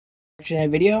To that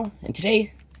video, and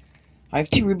today I have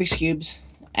two Rubik's Cubes,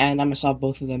 and I'm gonna solve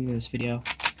both of them in this video.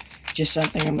 Just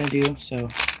something I'm gonna do, so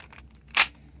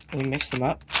let me mix them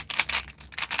up.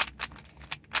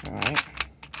 Alright.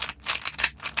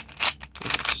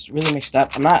 It's really mixed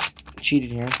up. I'm not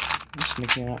cheating here. I'm just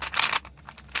mixing it up.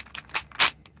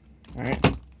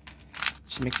 Alright.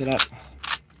 Just mix it up.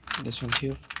 This one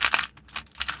too.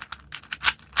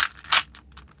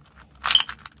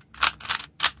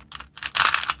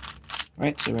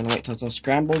 Alright, so we're gonna wait till it's all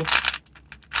scrambled.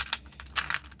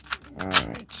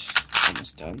 Alright,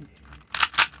 almost done.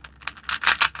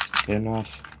 Good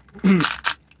enough. And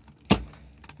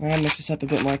mix this up a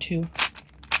bit more too.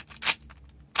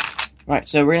 Alright,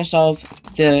 so we're gonna solve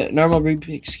the normal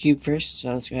Rubik's Cube first,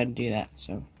 so let's go ahead and do that.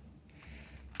 So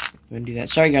we're gonna do that.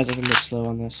 Sorry guys, I'm a bit slow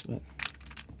on this, but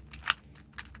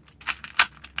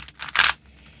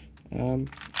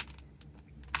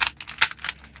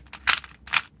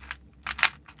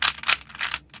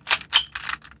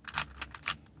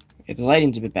yeah, the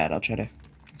lighting's a bit bad. I'll try to.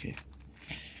 Okay.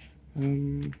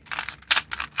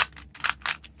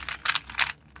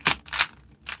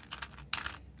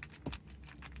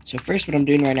 So first, what I'm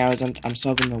doing right now is I'm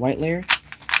solving the white layer.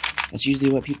 That's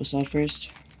usually what people solve first,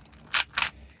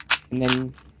 and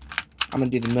then I'm gonna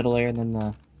do the middle layer, and then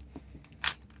the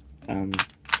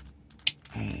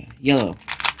yellow.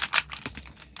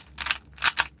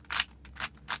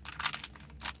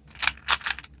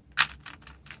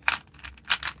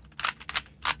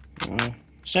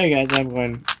 Sorry guys, I'm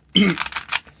going.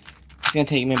 It's gonna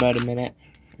take me about a minute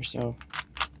or so,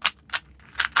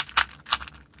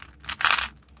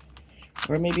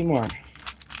 or maybe more.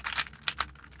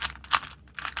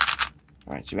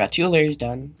 Alright, so we got two layers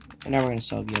done, and now we're gonna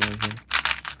solve yellow here.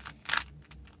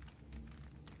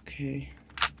 Okay.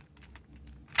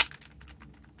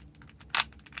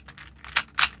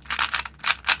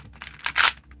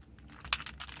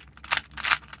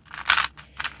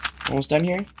 Almost done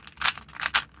here.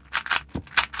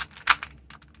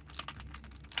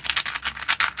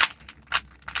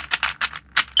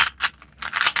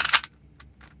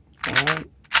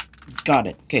 Got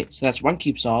it. Okay, so that's one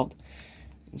cube solved.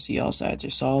 You can see all sides are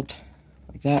solved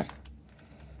like that.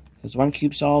 There's one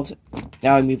cube solved.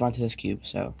 Now we move on to this cube.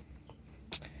 So,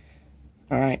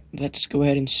 alright, let's go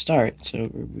ahead and start. So,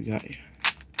 what we got here?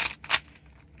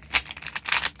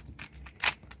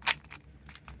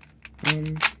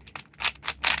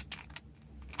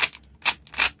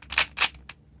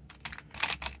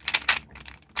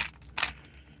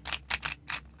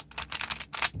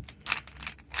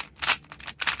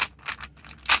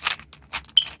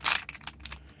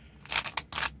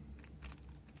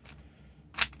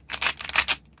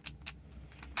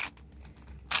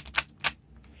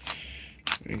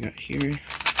 What we got here?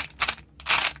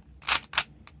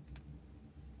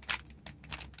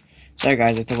 Sorry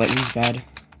guys, if the lighting's bad.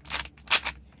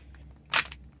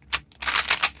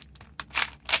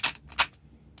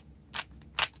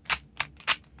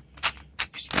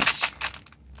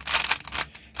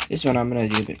 This one I'm gonna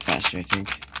do a bit faster, I think.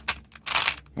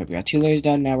 Alright, we got two layers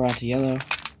done, now we're on to yellow.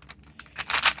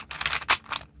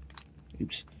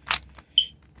 Oops.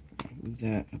 Move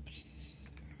that up.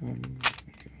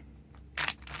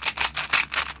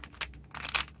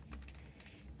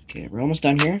 Okay, we're almost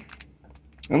done here.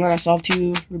 And then I solved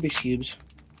two Rubik's Cubes.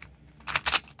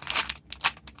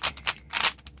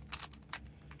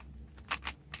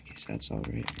 Okay, so that's all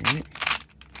right?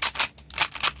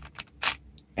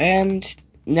 And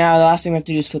now the last thing we have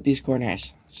to do is flip these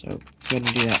corners. So let's go ahead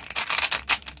and do that.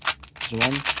 So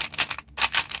one.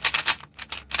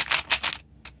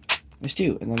 There's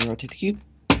two. And then we rotate the cube.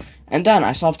 And done.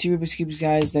 I solved two Rubik's Cubes,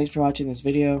 guys. Thanks for watching this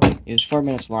video. It was 4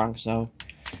 minutes long, so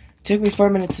it took me 4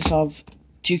 minutes to solve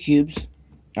two cubes.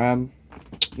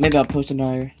 Maybe I'll post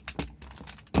another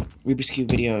Rubik's Cube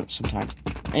video sometime.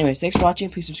 Anyways, thanks for watching.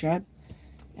 Please subscribe,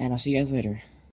 and I'll see you guys later.